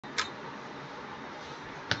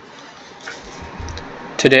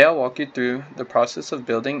Today I'll walk you through the process of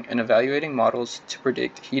building and evaluating models to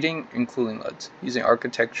predict heating and cooling loads using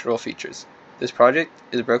architectural features. This project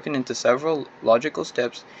is broken into several logical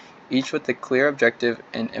steps, each with a clear objective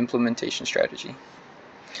and implementation strategy.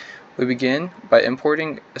 We begin by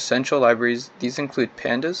importing essential libraries. These include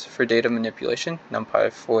pandas for data manipulation,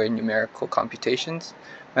 NumPy for numerical computations,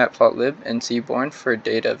 matplotlib and seaborn for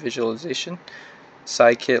data visualization,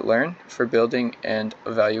 scikit-learn for building and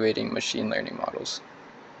evaluating machine learning models.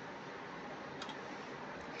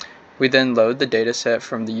 We then load the dataset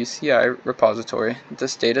from the UCI repository.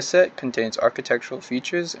 This dataset contains architectural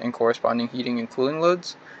features and corresponding heating and cooling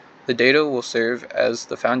loads. The data will serve as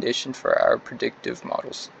the foundation for our predictive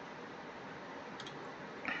models.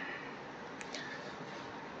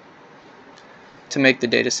 To make the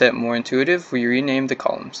dataset more intuitive, we rename the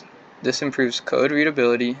columns. This improves code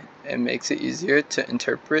readability and makes it easier to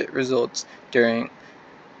interpret results during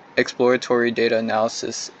exploratory data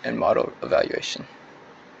analysis and model evaluation.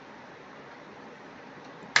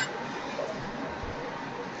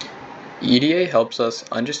 EDA helps us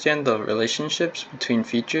understand the relationships between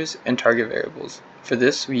features and target variables. For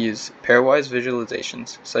this, we use pairwise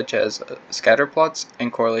visualizations, such as scatter plots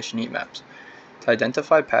and correlation heat maps, to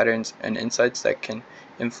identify patterns and insights that can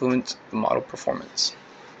influence the model performance.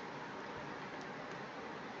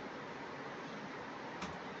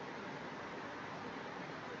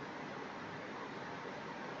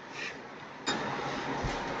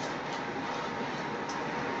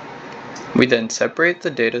 We then separate the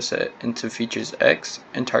dataset into features X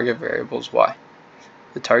and target variables Y.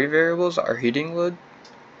 The target variables are heating load,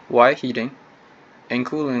 Y heating, and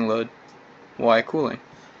cooling load, Y cooling.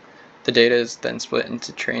 The data is then split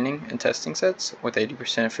into training and testing sets, with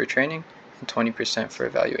 80% for training and 20% for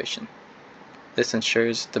evaluation. This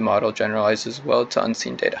ensures the model generalizes well to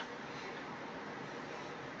unseen data.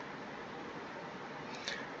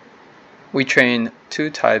 We train two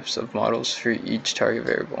types of models for each target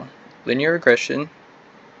variable. Linear regression,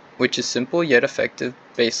 which is simple yet effective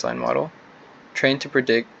baseline model, trained to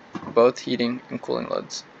predict both heating and cooling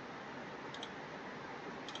loads.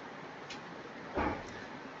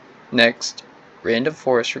 Next, random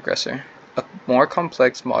forest regressor, a more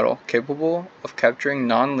complex model capable of capturing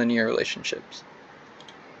nonlinear relationships.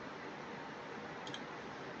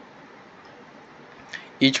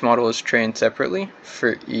 Each model is trained separately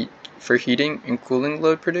for heating and cooling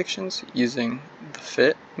load predictions using the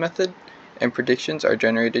fit method, and predictions are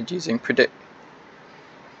generated using predict.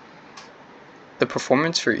 The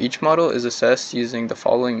performance for each model is assessed using the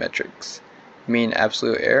following metrics: mean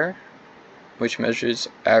absolute error, which measures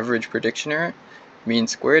average prediction error; mean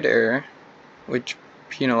squared error, which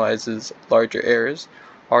penalizes larger errors;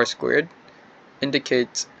 R squared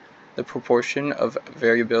indicates the proportion of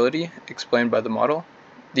variability explained by the model.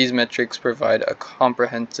 These metrics provide a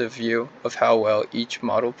comprehensive view of how well each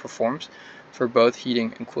model performs for both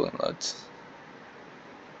heating and cooling loads.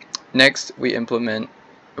 Next, we implement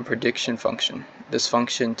a prediction function. This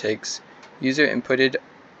function takes user-inputted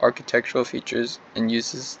architectural features and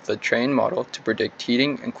uses the trained model to predict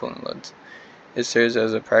heating and cooling loads. It serves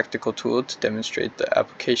as a practical tool to demonstrate the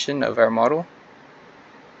application of our model.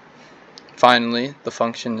 Finally, the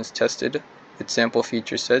function is tested with sample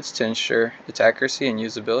feature sets to ensure its accuracy and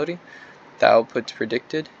usability. The outputs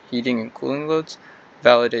predicted, heating and cooling loads,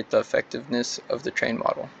 validate the effectiveness of the trained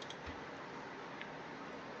model.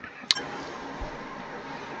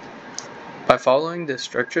 By following this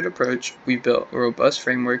structured approach, we built a robust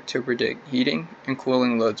framework to predict heating and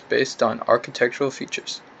cooling loads based on architectural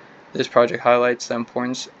features. This project highlights the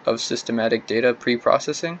importance of systematic data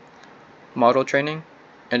pre-processing, model training,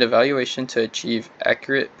 and evaluation to achieve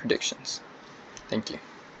accurate predictions. Thank you.